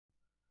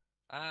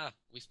Ah,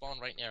 we spawn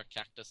right near a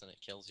cactus and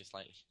it kills you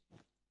slightly.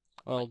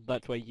 Well, Like,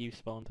 that's where you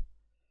spawned.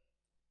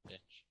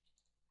 bitch.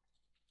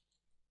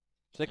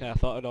 Second, I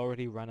thought I'd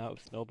already ran out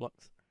of snow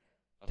blocks.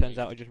 Oh, no, Turns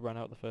you out I just ran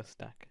out the first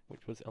stack,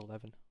 which was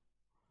 11.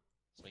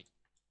 sweet.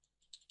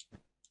 At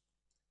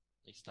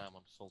least I'm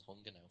on full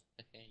hunger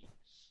now. Hey, I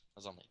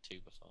was on like 2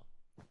 before.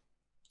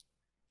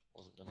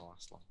 Wasn't gonna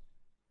last long.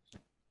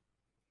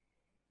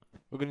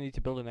 We're gonna need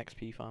to build an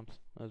XP farms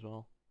as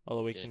well.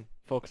 Although we Yeah. can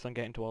focus on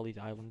getting to all these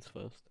islands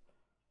first.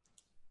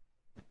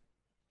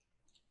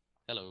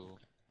 Hello.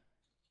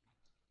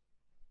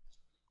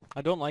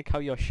 I don't like how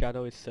your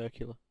shadow is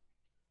circular.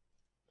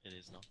 It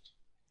is not.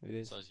 It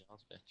is. So is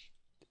yours, bitch.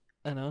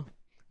 I know.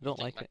 I don't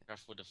I think like it.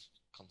 Minecraft would have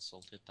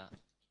consulted that.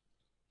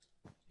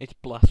 It's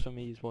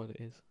blasphemy is what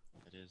it is.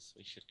 It is.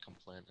 We should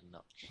complain and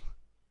not.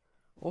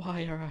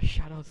 Why are our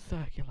shadows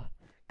circular?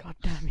 God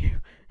damn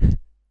you.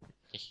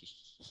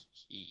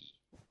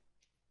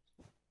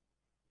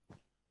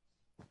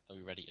 Are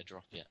we ready to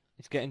drop yet?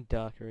 It's getting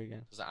darker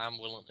again. Because I'm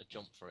willing to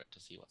jump for it to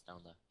see what's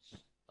down there.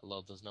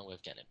 Although there's no way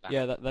of getting it back.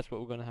 Yeah, that's what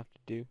we're gonna have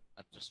to do.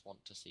 I just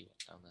want to see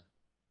what's down there.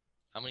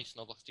 How many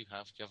snow blocks do you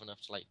have? Do you have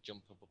enough to like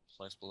jump up a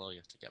place below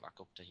you to get back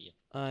up to here?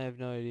 I have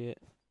no idea.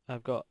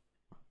 I've got...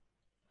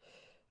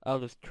 I'll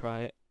just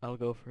try it. I'll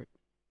go for it.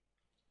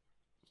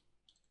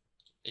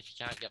 If you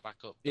can't get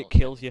back up, It don't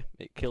kills you.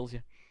 It kills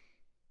you.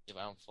 If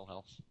I'm full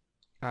health.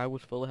 I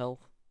was full of health.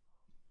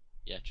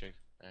 Yeah, true.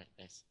 Alright,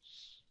 nice.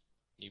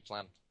 New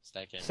plan.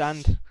 Staircase.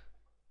 Sand.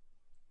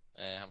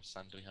 How much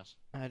sand do we have?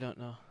 I don't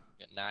know.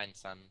 We got 9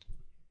 sand.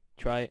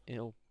 Try it. It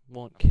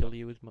won't Okay. kill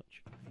you as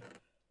much.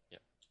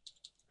 Yep.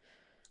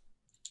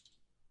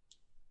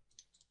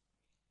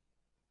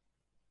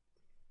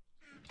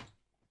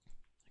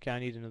 Okay, I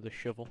need another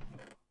shovel. Do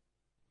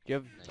you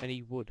have Nice.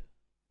 any wood?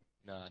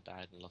 No, I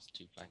died and lost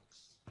 2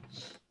 planks.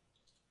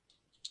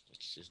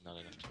 Which is not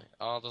enough to me.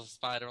 Oh, there's a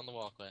spider on the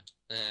walkway.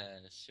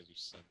 This should be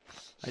fun.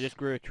 I just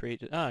grew a tree.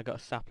 I got a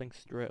sapling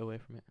straight away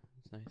from it.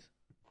 It's nice.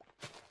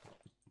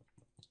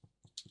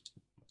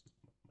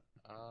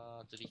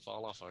 Did he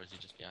fall off or is he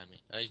just behind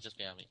me? Oh, he's just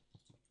behind me.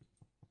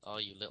 Oh,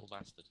 you little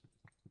bastard.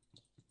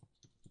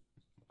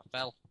 I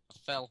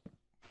fell.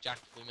 Jack,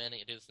 we may need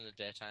to do this in the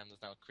daytime.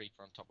 There's now a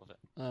creeper on top of it.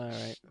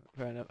 Alright,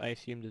 fair enough. I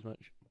assumed as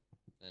much.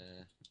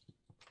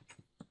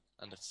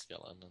 And a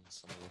skeleton and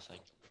some other thing.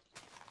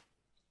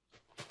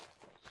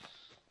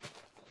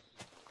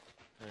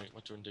 Alright,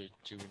 what do you want to do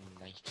during the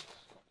night?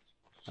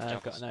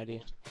 I've got an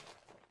idea.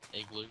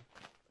 Igloo.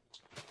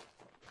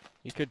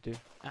 You could do.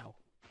 Ow.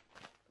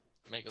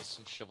 Make us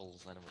some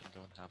shovels, then we can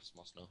go and have some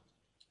more snow.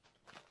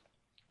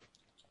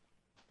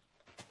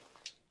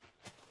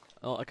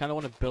 Oh, I kind of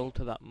want to build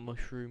to that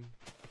mushroom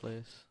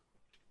place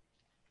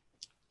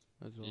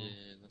as well.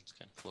 Yeah, that's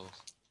kind of close.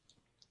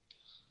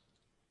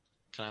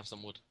 Can I have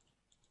some wood?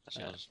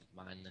 Actually, I'll just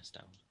mine this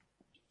down.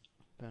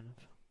 Fair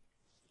enough.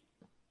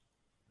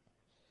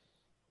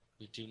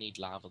 We do need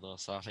lava though,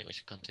 so I think we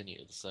should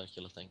continue the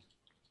circular thing.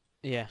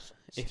 Yeah,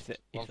 if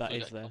Once that we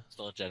is get there. a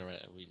cobblestone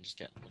generator, we can just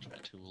get much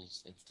better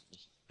tools instantly.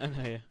 I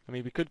know, yeah. I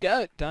mean, we could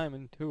get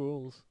diamond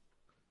tools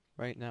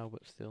right now,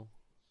 but still.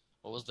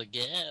 What was the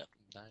get?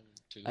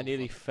 Diamond tools. I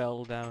nearly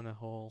fell down a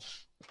hole.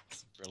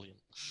 That's brilliant.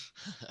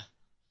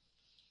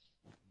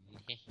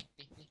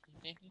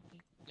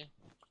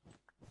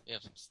 We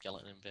have some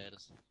skeleton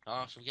invaders.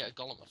 Oh, should we get a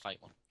golem to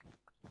fight one?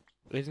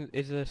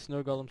 Is the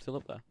snow golem still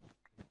up there?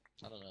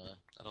 I don't know.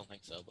 I don't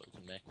think so, but we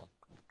can make one.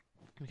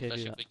 Okay, do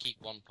Especially that. if we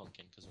keep one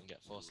pumpkin, because we can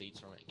get 4 seeds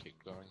from it and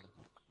keep growing them.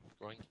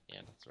 Growing?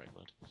 Yeah, that's the right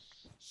word.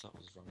 So that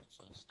was wrong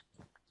at first.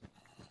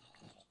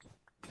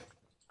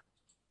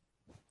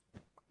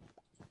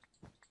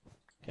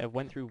 Okay, I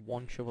went through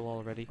one shovel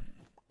already.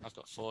 I've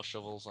got 4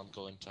 shovels. I'm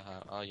going to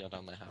have. Oh, you're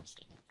down there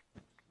harvesting.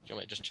 Do you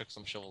want me to just chuck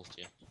some shovels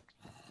to you?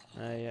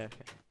 Yeah, okay.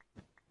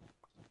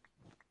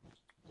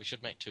 We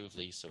should make 2 of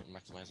these so it can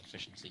maximize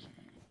efficiency.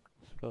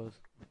 Suppose.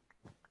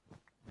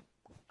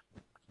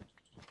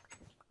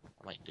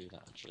 I might do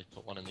that actually.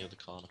 Put one in the other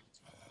corner.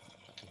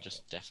 That can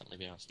just definitely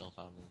be our snow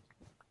farm.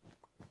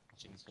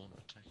 Things going to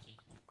attack me.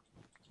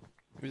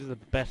 This is the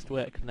best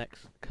way to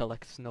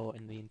collect snow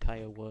in the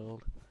entire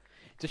world.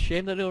 It's a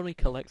shame that it only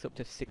collects up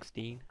to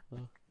 16,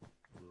 though.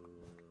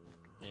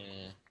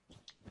 Yeah.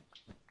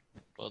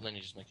 Well, then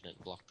you're just making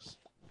it blocks.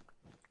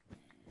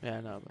 Yeah,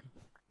 I know, but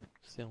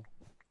still.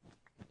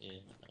 Yeah, I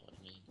know what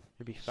I mean.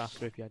 It'd be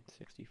faster if you had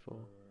 64.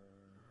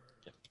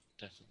 Yep,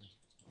 definitely.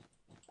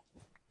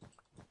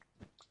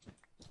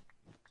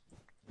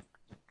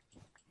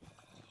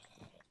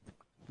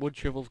 Wood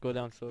shovels go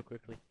down so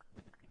quickly.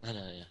 I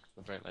know, yeah.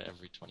 They break like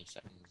every 20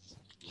 seconds.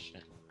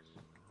 Shit.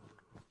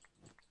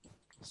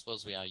 I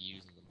suppose we are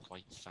using them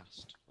quite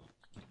fast,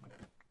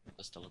 but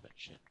they're still a bit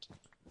shit.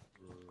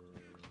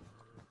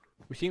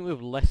 We seem to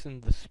have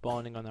lessened the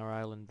spawning on our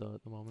island, though,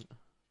 at the moment.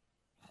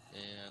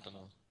 Yeah, I don't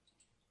know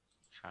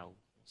how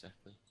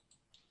exactly.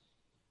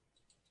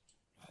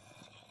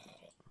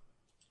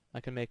 I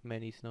can make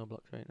many snow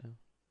blocks right now.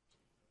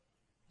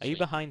 Are you Sweet.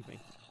 behind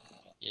me?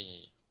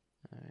 Yeah.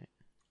 Alright.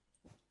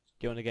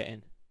 Do you want to get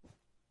in?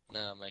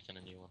 No, I'm making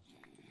a new one.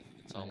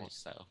 It's Right.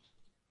 almost set up.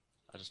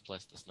 I just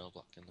placed the snow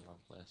block in the wrong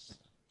place.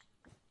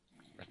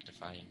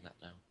 Rectifying that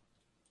now.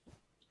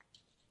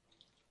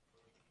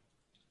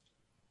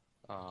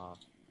 Ah,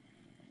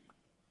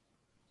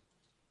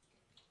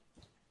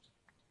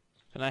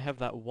 Can I have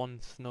that one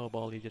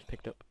snowball you just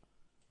picked up?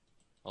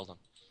 hold on.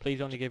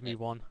 Please only give me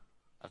one.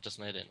 I've just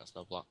made it into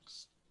snow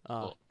blocks.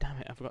 Oh, But- damn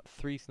it, I've got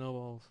 3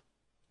 snowballs.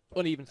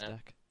 Uneven Yeah.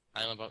 stack.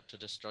 I'm about to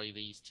destroy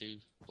these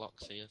 2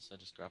 blocks here, so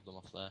just grab them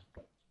off there.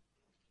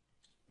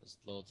 There's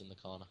loads in the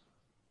corner.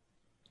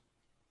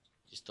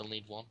 You still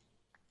need 1?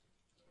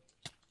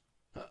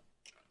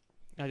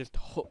 I just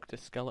hooked a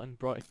skeleton,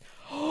 brought it.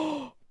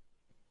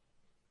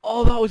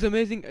 Oh, that was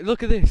amazing!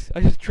 Look at this! I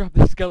just trapped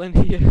the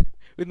skeleton here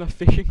with my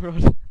fishing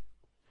rod.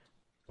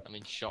 I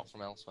mean, shot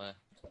from elsewhere.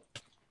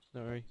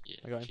 Don't worry, You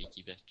I got him.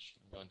 cheeky bitch.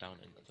 I'm going down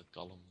into the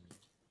golem.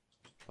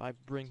 If I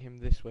bring him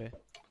this way...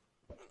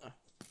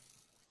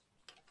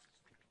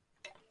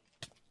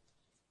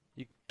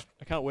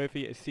 I can't wait for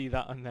you to see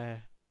that on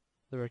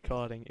the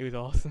recording. It was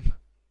awesome.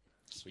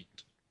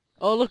 Sweet.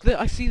 Oh, look there!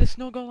 I see the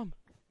snow golem!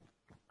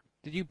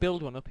 Did you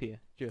build one up here?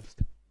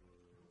 Just.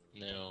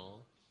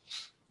 No.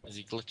 Is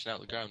he glitching out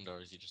the ground or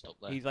is he just up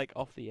there? He's like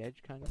off the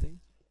edge kind of thing.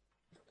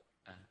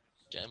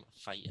 Get him a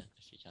fighter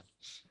if you can.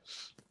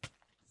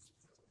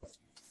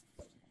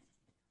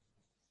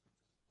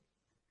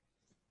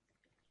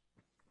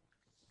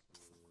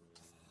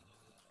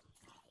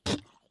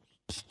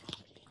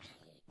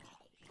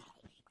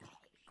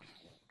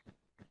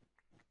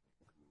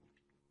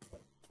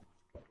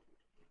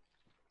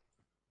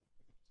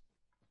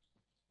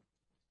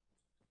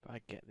 If I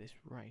get this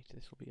right,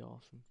 this will be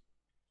awesome.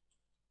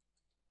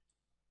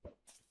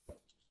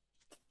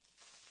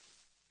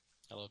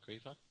 Hello,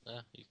 creeper.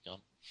 Ah, he's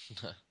gone.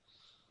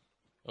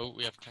 Oh,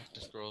 we have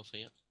cactus growth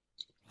here.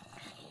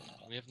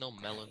 We have no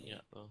melon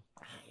yet, though.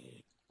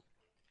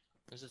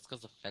 Is it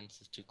because the fence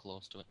is too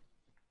close to it?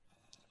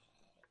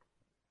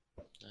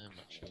 I'm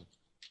not sure.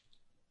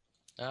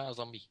 Ah,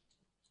 zombie.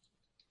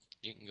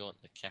 You can go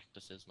into the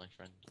cactuses, my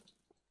friend.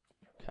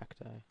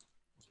 Cacti.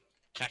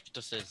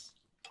 Cactuses!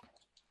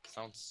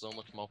 Sounds so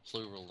much more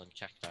plural than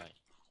cacti.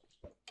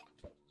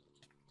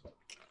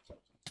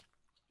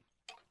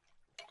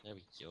 There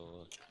we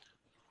go.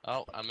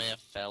 Oh, I may have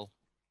fell.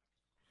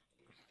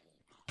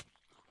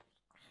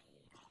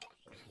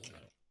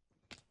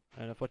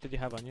 Fair enough. What did you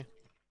have on you?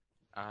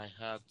 I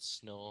had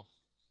snow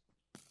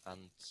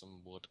and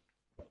some wood.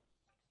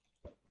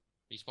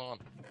 Respawn.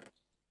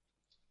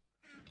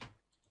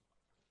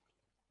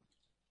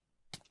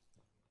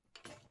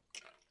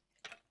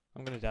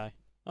 I'm gonna die.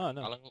 Oh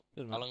no. How long,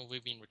 Doesn't how matter. long have we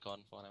been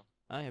recording for now?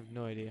 I have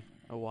no idea.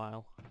 A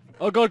while.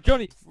 Oh god,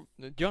 Johnny!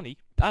 Johnny?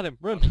 Adam,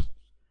 run!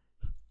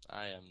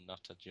 I am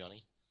not a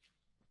Johnny.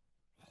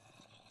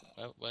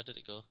 Where did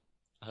it go?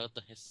 I heard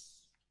the hiss.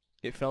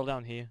 It fell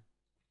down here.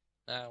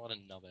 Ah, what a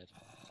knobhead.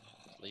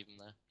 Leave him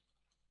there.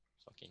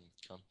 Fucking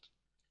cunt.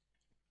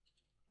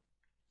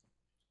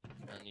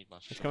 I need my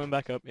It's shot. coming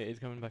back up. It is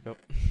coming back up.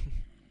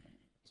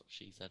 That's what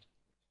she said.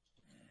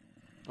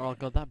 Oh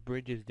god, that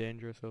bridge is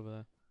dangerous over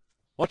there.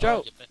 Watch Oh,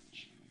 out! you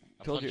bitch.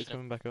 I'm Told you it's punching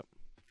coming back up.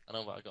 I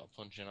know, but I got a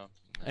punching on.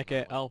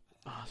 Okay, I'll...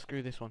 Ah,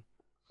 screw this one.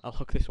 I'll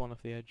hook this one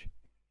off the edge.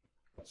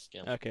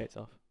 Skill. Okay, it's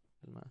off.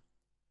 Doesn't matter.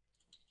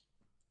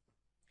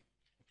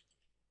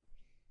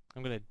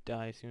 I'm gonna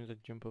die as soon as I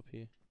jump up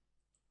here.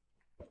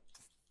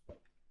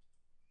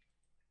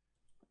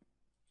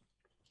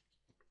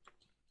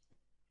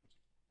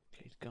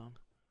 Okay, he's gone.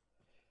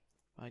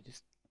 I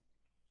just...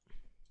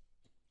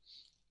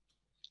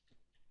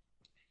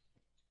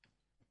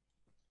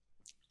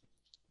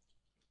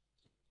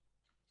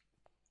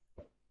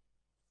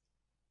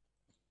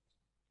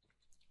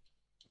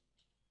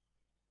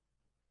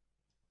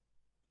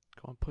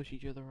 Go on, push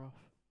each other off.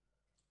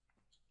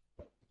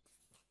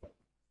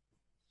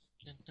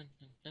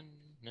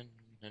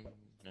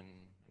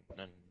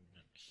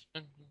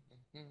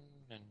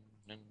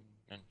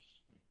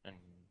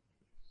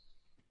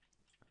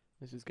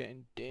 This is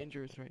getting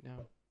dangerous right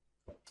now.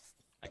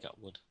 I got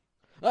wood.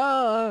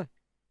 Ah!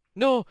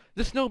 No!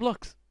 The snow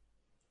blocks!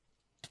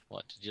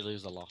 What, did you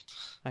lose a lot?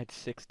 I had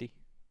 60.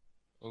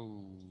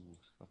 Ooh,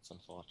 that's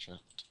unfortunate.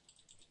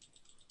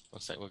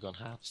 Looks like we're going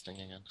harvesting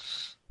again.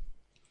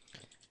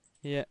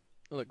 Yeah,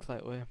 looks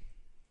like we're...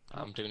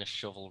 I'm doing a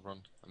shovel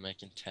run. I'm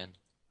making 10.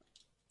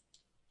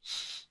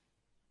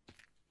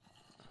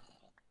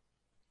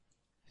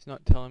 It's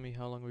not telling me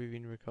how long we've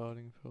been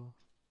recording for.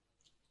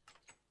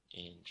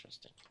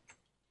 Interesting.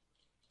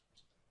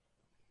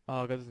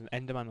 Oh god, there's an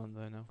Enderman on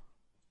there now.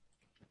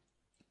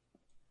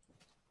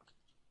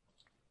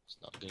 It's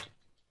not good.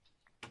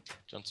 Do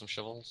you want some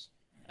shovels?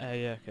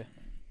 Yeah, okay.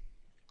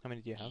 How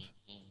many do you have?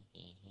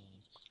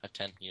 I have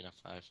 10, you have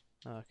 5.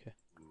 Oh, okay.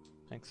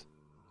 Thanks.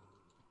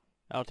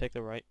 I'll take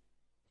the right.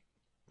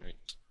 Right.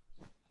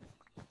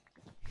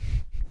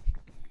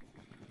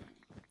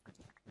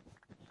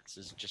 This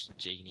is just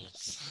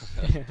genius.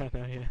 Yeah, I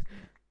know, yeah.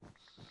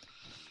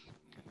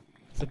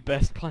 It's the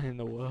best plan in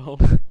the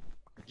world.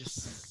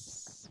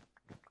 Yes.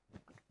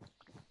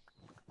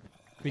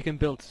 We can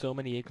build so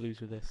many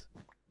igloos with this.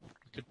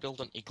 Could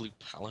build an igloo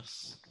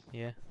palace.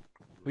 Yeah.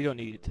 We don't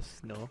need it to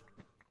snow.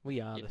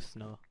 We are Yeah. the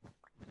snow.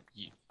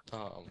 You.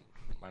 Oh,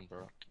 man,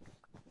 Barack.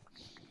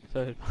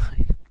 So did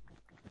mine.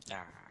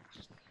 Ah.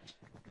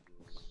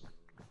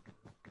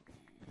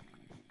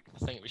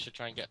 I think we should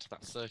try and get to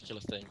that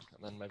circular thing,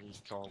 and then maybe we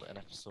call it an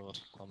episode,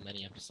 or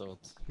many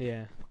episodes.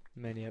 Yeah,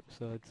 many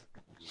episodes.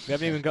 We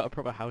haven't even got a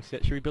proper house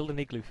yet. Should we build an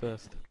igloo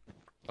first?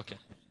 Okay.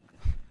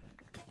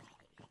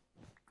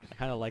 I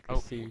kind of like Oh,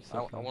 this series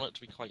so I far. want it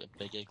to be quite a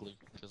big igloo,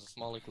 because a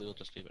small igloo will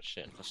just be a bit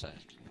shit for a sec.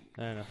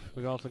 Fair enough.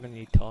 We're also going to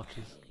need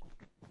torches.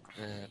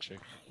 Yeah, true.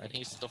 I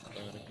need stuff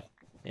burning.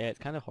 Yeah, it's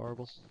kind of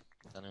horrible.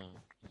 I know.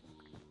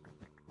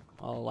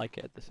 I like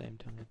it at the same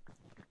time.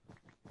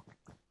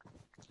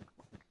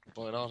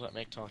 But in order to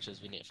make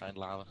torches, we need to find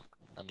lava,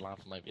 and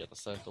lava might be at the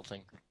circle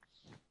thing.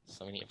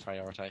 So we need to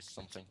prioritize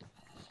something.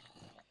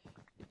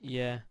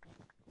 Yeah.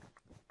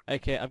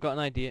 Okay, I've got an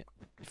idea.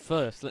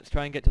 First, let's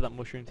try and get to that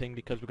mushroom thing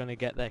because we're going to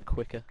get there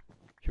quicker.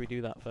 Should we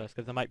do that first?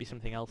 Because there might be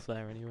something else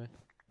there anyway.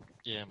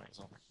 Yeah, might as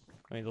well.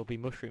 I mean, there'll be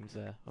mushrooms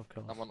there, of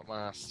course. I'm on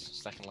my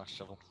second last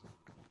shovel.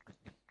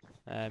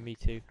 Me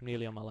too. I'm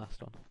nearly on my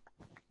last one.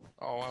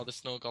 Oh wow, the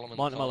snow golem in I'm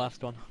the on to my corner.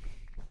 last one.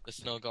 The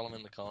snow golem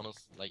in the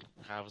corner's like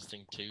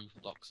harvesting 2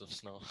 blocks of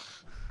snow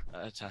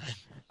at a time.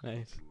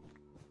 Nice.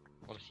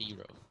 What a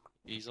hero.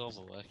 He's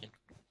overworking.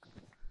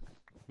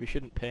 We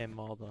shouldn't pay him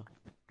more though.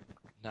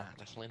 Nah,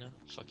 definitely not.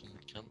 Fucking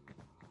cunt.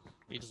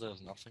 He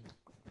deserves nothing.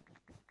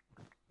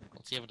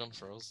 What's he ever done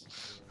for us?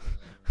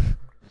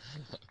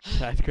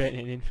 That's creating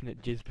an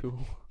infinite jizz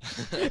pool.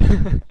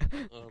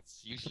 Well,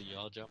 it's usually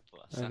your job,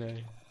 but I know.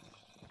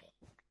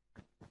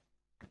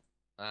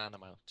 And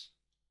I'm out.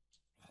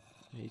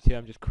 Me too,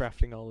 I'm just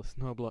crafting all the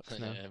snow blocks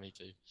now. Yeah, me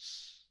too.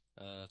 It's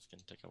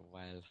gonna take a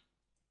while.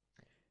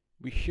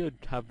 We should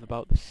have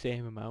about the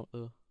same amount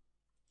though.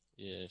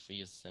 Yeah, if we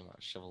use the same amount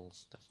of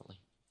shovels, definitely.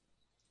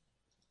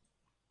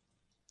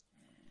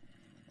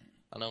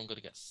 I know I'm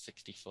gonna get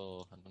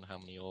 64. I don't know how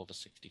many over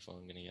 64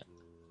 I'm gonna get.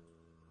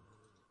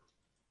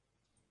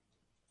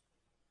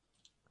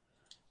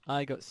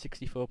 I got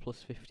 64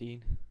 plus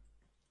 15.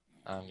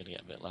 I'm gonna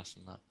get a bit less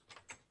than that.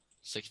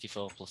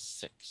 64 plus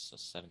 6, so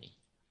 70.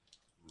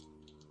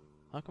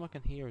 How come I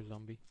can hear a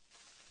zombie?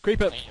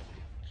 Creeper! Damn,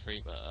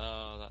 creeper.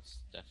 Oh, that's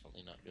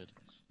definitely not good.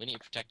 We need to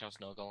protect our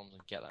snow golems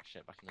and get that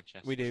shit back in the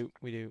chest. We do.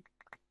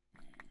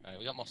 Alright,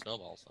 we got more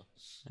snowballs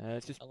though.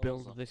 Let's just Hello,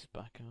 build zombie. this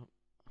back out.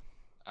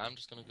 I'm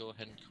just gonna go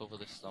ahead and cover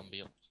this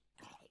zombie up.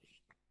 I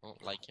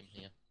don't like him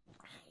here.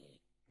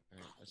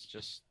 Alright, let's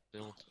just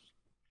build.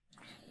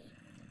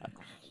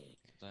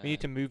 We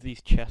need to move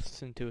these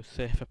chests into a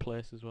safer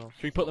place as well.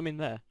 Should we put them in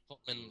there?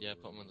 Put them in, yeah,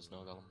 put them in the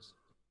snow golems.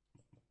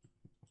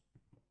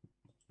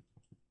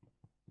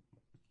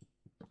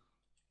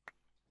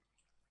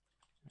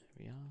 There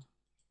we are.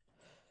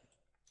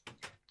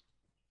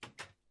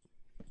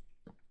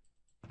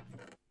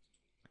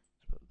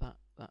 Let's put that,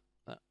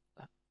 and that.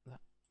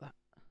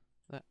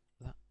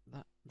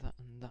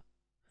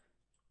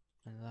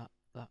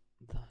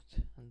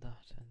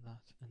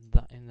 And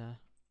that in there.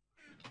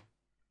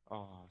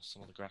 Oh,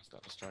 some of the grass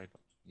got destroyed,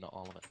 but not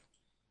all of it.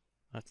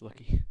 That's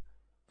lucky.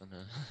 And,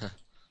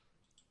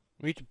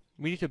 We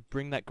need to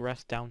bring that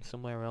grass down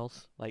somewhere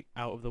else, like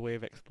out of the way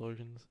of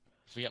explosions.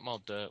 if we get more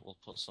dirt, we'll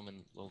put some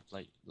in. We'll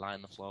like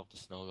line the floor of the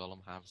snow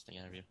golem harvesting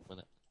area with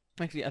it.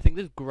 Actually, I think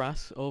there's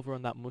grass over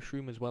on that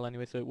mushroom as well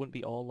anyway, so it wouldn't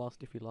be all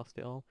lost if we lost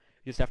it all.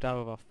 We just have to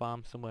have our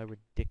farm somewhere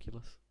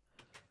ridiculous.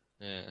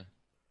 Yeah.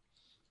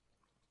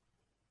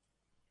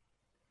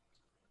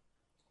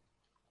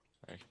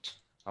 Right.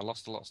 I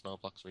lost a lot of snow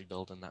blocks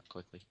rebuilding that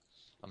quickly.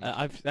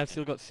 I've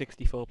still got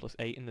 64 plus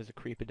 8 and there's a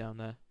creeper down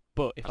there.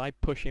 But if I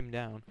push him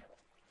down...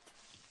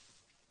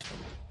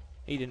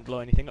 He didn't blow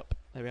anything up.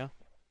 There we are.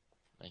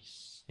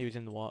 Nice. He was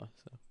in the water,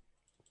 so...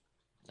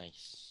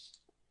 Nice.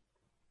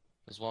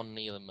 There's one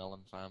near the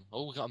melon farm.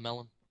 Oh, we got a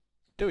melon.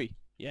 Do we?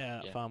 Yeah,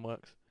 that Yeah. farm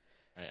works.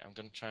 Right, I'm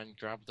gonna try and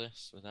grab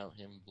this without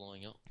him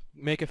blowing up.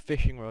 Make a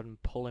fishing rod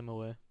and pull him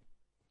away.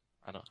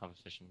 I don't have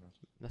a fishing rod.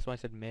 That's why I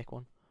said make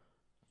one.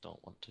 I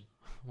don't want to.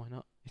 Why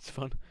not? It's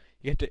fun.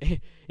 You get to...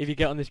 if you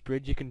get on this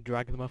bridge, you can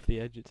drag them off the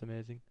edge. It's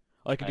amazing.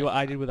 Or you can do what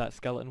I did with that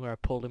skeleton where I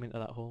pulled him into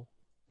that hole.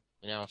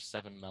 We now have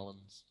 7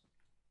 melons.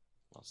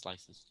 Well,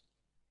 slices.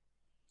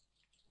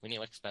 We need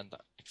to expand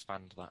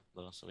that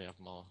though, so we have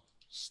more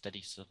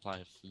steady supply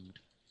of food.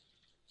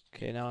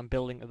 Okay, now I'm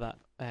building to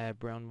that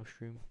brown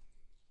mushroom.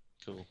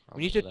 Cool.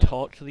 We need to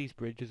torch these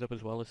bridges up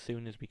as well as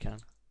soon as we can.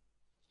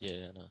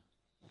 Yeah, I know.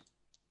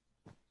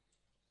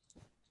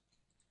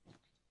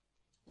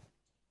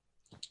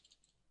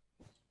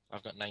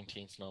 I've got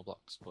 19 snow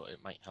blocks, but it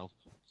might help.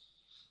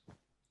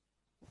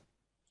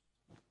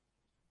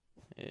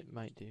 It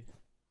might do,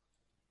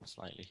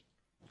 Slightly.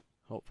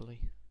 hopefully.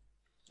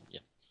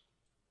 Yep.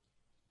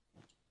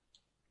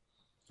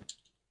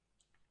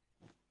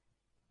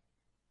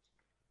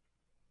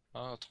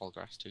 Oh, tall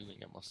grass too, we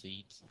can get more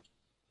seeds.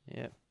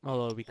 Yeah,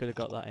 although we could have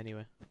got that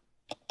anyway.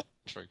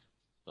 True,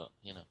 but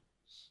you know.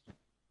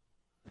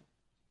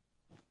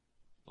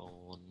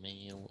 Bone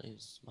meal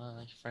is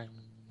my friend.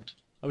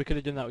 Or we could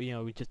have done that, you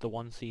know, with just the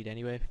one seed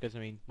anyway, because I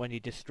mean, when you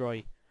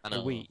destroy I the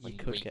know, wheat, when you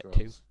your could wheat get two.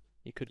 grows.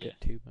 You could Yeah.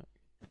 get two back,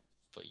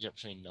 But you get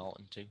between 0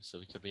 and 2, so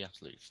we could be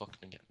absolutely fucked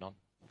and get none.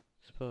 I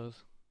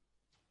suppose.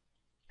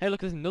 Hey,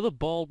 look, there's another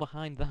ball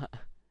behind that.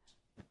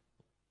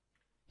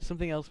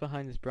 Something else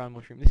behind this brown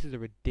mushroom. This is a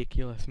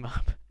ridiculous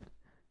map.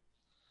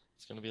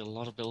 It's going to be a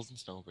lot of builds and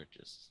snow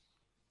bridges.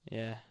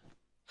 Yeah.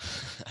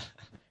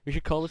 We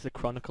should call this the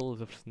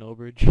Chronicles of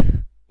Snowbridge.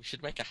 We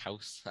should make a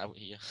house out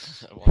here.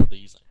 One of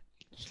these, like,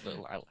 just a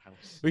little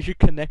outhouse. We should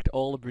connect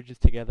all the bridges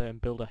together and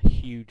build a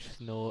huge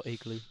snow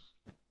igloo.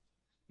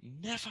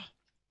 Never!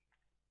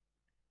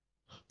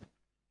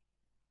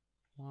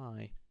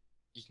 Why?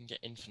 You can get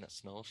infinite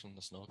snow from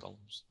the snow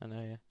golems. I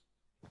know,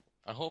 yeah.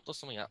 I hope there's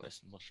something out this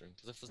mushroom,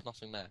 because if there's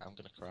nothing there, I'm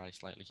going to cry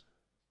slightly.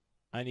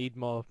 I need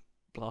more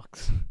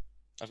blocks.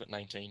 I've got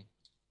 19.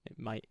 It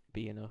might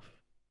be enough.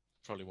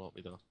 Probably won't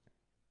be though.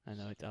 I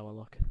know, it's our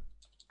luck.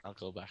 I'll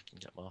go back and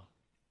get more.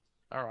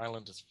 Our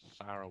island is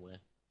far away.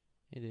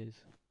 It is.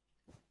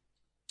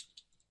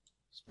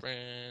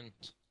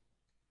 Sprint!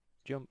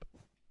 Jump.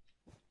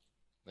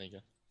 There you go.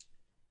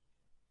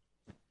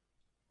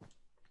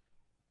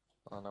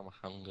 Oh no, my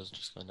hunger's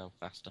just going down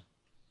faster.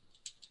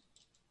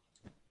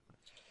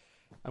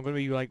 I'm gonna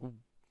be like,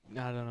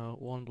 I don't know,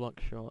 1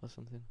 block short or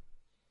something.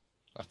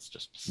 That's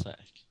just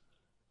pathetic.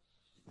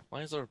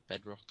 Why is there a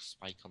bedrock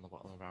spike on the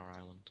bottom of our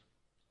island?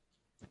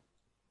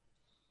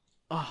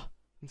 Ah,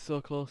 I'm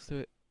so close to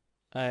it.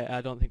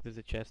 I don't think there's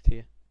a chest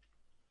here.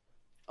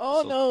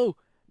 Oh So- no!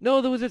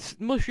 No, there was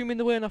a mushroom in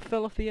the way and I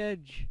fell off the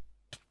edge.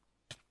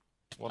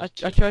 What I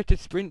did you- tried to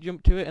sprint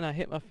jump to it and I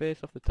hit my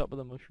face off the top of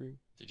the mushroom.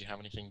 Did you have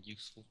anything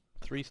useful?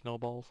 3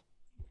 snowballs.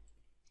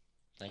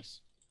 Nice.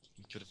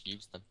 You could have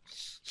used them.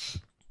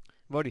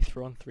 I've already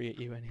thrown 3 at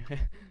you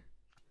anyway.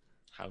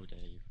 How dare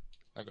you?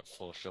 I've got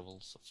 4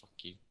 shovels, so fuck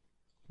you.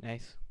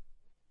 Nice.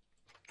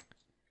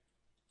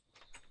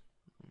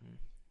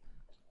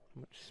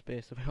 How much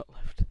space have I got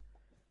left?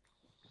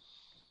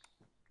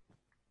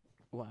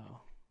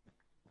 Wow.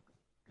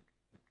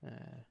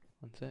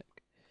 1 sec.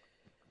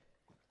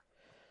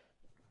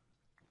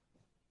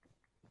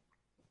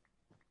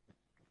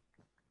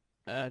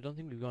 I don't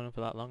think we've gone on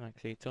for that long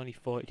actually. It's only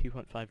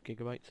 42.5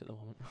 gigabytes at the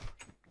moment.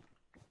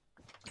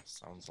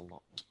 Sounds a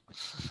lot.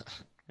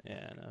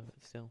 Yeah, I know,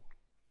 but still.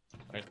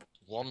 Right,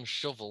 1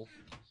 shovel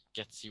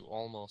gets you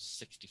almost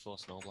 64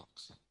 snow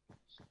blocks.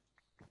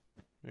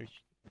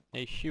 Are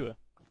you sure?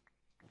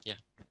 Yeah.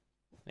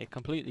 Are you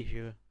completely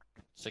sure?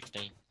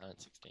 16. I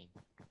had 16.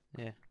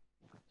 Yeah.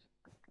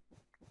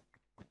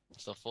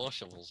 So 4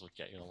 shovels would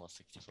get you almost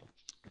 64.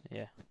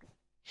 Yeah.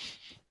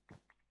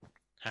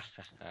 Ha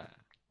ha ha.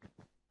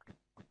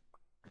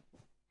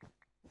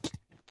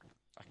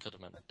 I could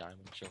have meant a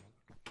diamond shovel.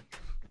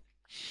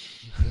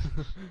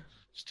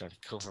 Just trying to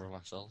cover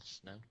myself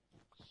now.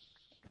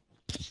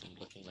 I'm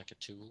looking like a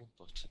tool,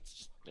 but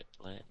it's a bit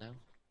late now.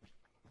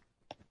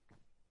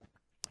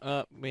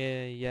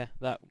 Yeah,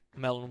 that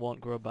melon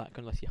won't grow back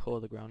unless you hoe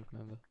the ground,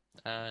 remember?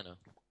 I know.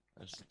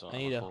 I just don't I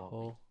have need a a hoe.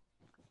 hoe.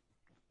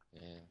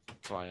 Yeah,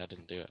 that's why I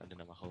didn't do it. I didn't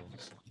have a hoe.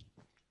 So.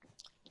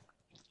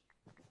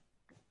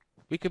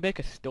 We could make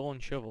a stone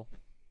shovel.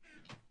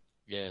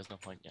 Yeah, there's no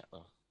point yet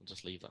though. I'll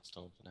just leave that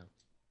stone for now.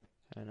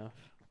 Fair enough.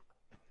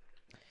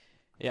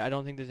 Yeah, I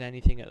don't think there's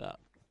anything at that.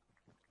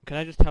 Can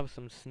I just have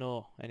some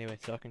snow anyway,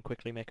 so I can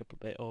quickly make up a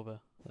bit over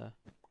there?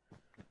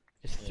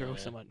 Just throw Yeah.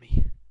 some at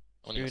me.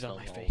 Only Threw got it on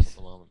my snowballs face. at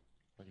the moment.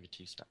 I'll give you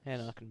 2 stacks. Yeah,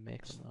 no, I can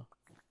make them though.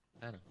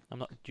 I know. I'm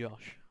not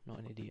Josh. I'm not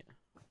an idiot.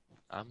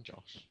 I'm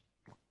Josh.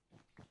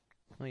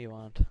 No, you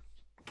aren't.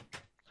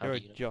 How You're a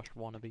do you know? Josh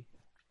wannabe.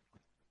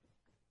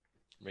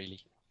 Really?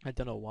 I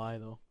don't know why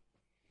though.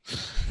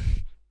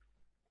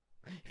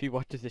 If he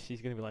watches this,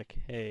 he's gonna be like,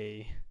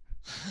 "Hey."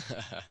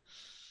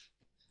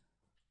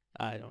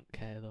 I don't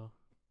care though.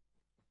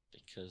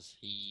 Because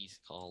he's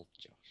called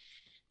Josh.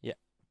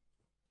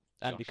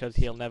 And Josh because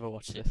is he'll never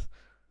watch tip- this.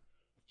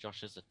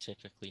 Joshes are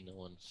typically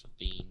known for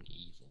being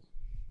evil.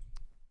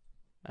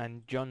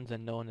 And Johns are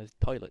known as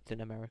toilets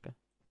in America.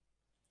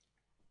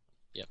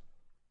 Yep.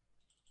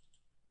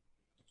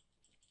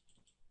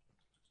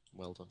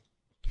 Well done.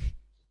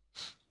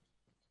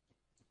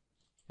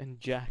 And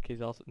Jack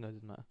is also, no, it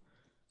doesn't matter.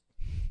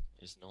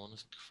 Is known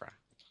as crap.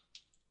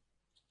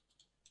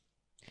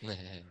 Wait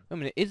a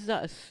minute, is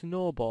that a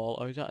snowball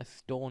or is that a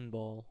stone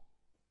ball?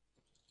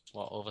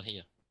 What, over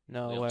here?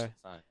 No, The where?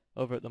 opposite side?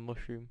 Over at the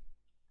mushroom.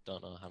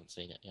 Don't know, I haven't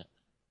seen it yet.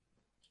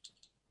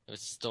 If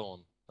it's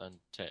stone, then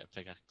take a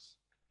pickaxe.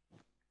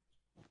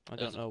 I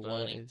There's don't know a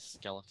what it burning is.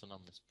 skeleton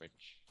on this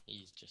bridge.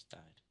 He's just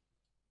died.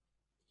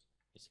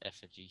 His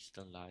effigy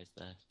still lies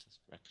there to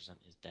represent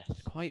his death.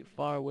 It's quite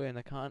far away and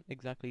I can't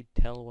exactly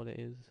tell what it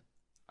is.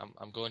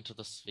 I'm going to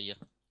the sphere.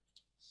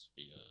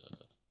 Sphere.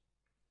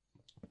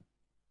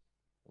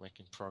 We're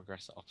making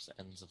progress at opposite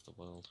ends of the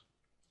world.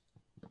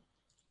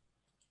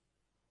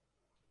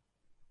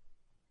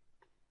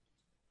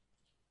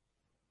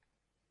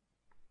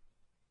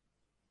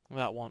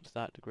 That won't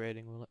start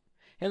degrading, will it?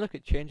 Hey look,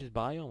 it changes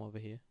biome over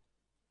here.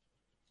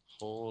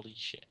 Holy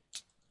shit.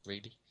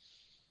 Really?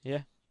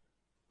 Yeah.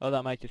 Oh,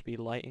 that might just be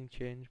lighting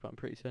change, but I'm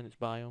pretty certain it's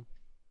biome.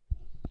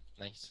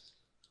 Nice.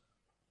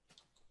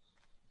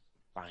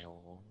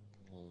 Biome.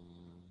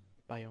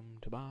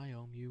 Biome to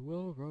biome, you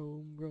will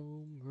roam,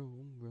 roam,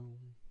 roam, roam.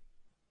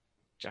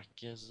 Jack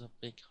is a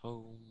big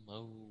home.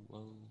 Oh,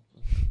 oh.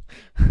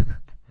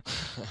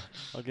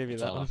 I'll give you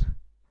That's that all one.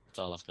 That's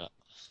all I've got.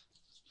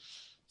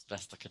 It's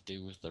best I could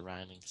do with the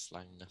rhyming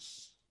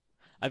slangness.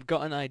 I've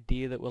got an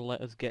idea that will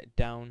let us get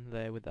down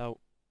there without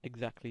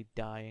exactly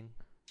dying.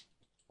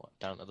 What,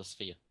 down to the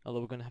sphere?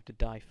 Although we're going to have to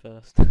die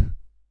first.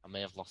 I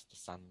may have lost the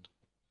sand.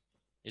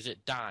 Is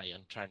it die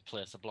and try and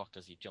place a block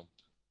as you jump?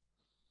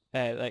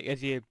 Like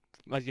as you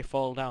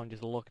fall down,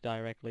 just look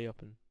directly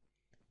up and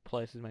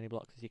place as many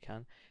blocks as you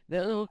can.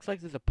 There looks like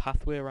there's a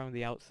pathway around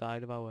the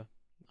outside of our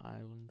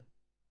island.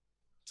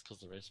 It's because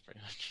there is, pretty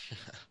much.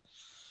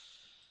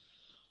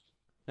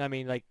 I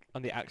mean, like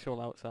on the actual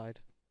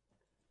outside,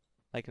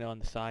 like on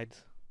the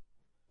sides.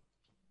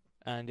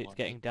 And it's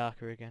getting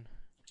darker again.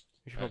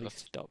 We should Right, probably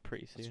stop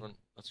pretty soon.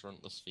 Let's run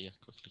the sphere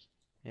quickly.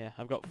 Yeah,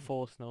 I've got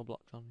 4 snow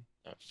blocks on me.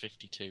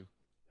 52.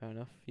 Fair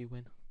enough, you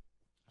win.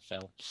 I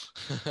fell.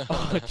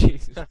 Oh,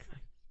 Jesus Christ.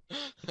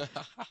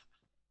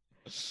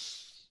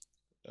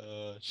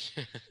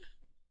 Shit.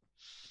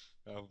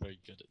 I'm very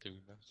good at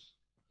doing that.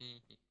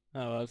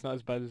 Oh, well, it's not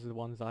as bad as the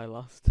ones I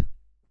lost.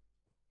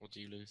 What do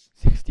you lose?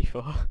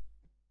 64.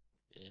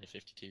 Yeah,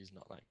 52 is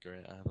not that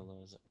great either,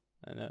 though, is it?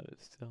 I know,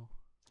 but still.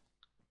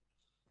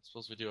 I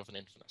suppose we do have an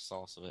infinite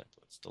source of it,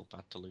 but it's still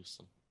bad to lose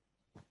some.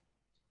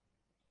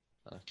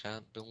 And I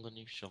can't build a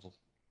new shovel.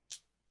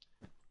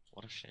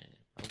 What a shame.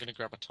 I'm gonna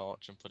grab a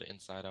torch and put it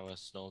inside our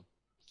snow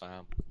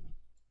farm,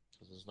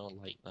 because there's no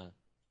light there.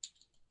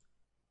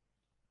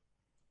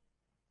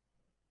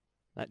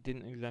 That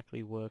didn't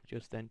exactly work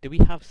just then. Do we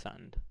have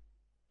sand?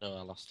 No,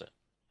 I lost it.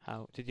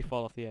 How? Did you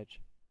fall off the edge?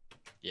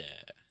 Yeah.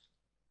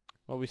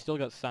 Well, we still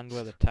got sand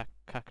where the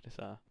cactus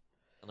are.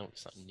 I know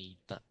we need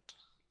that.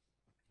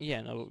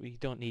 Yeah, no, but we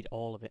don't need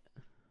all of it.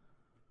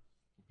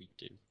 We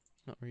do.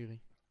 Not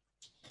really.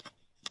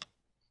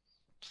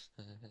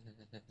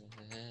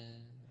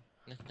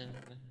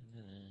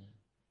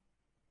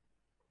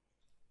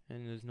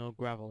 And there's no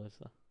gravel, is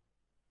there?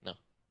 No.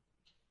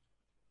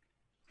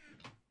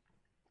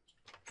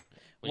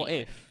 What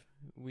if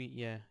we...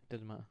 Yeah,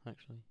 doesn't matter,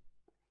 actually.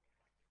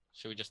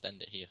 Should we just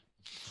end it here?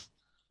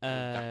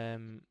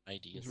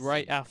 Ideas.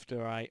 Right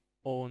after I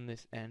own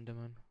this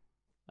Enderman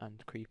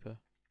and Creeper.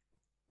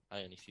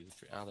 I only see the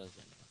three. Ah, there's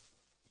the Enderman.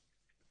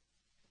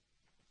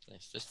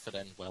 Nice. This could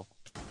end well.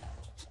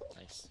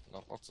 Nice.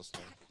 Not lots of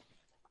snow.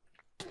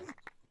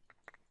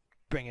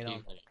 Bring it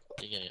on.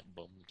 You're gonna get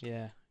bummed.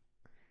 Yeah.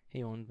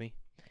 He owned me.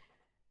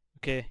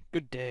 Okay,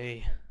 good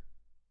day.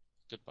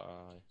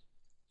 Goodbye.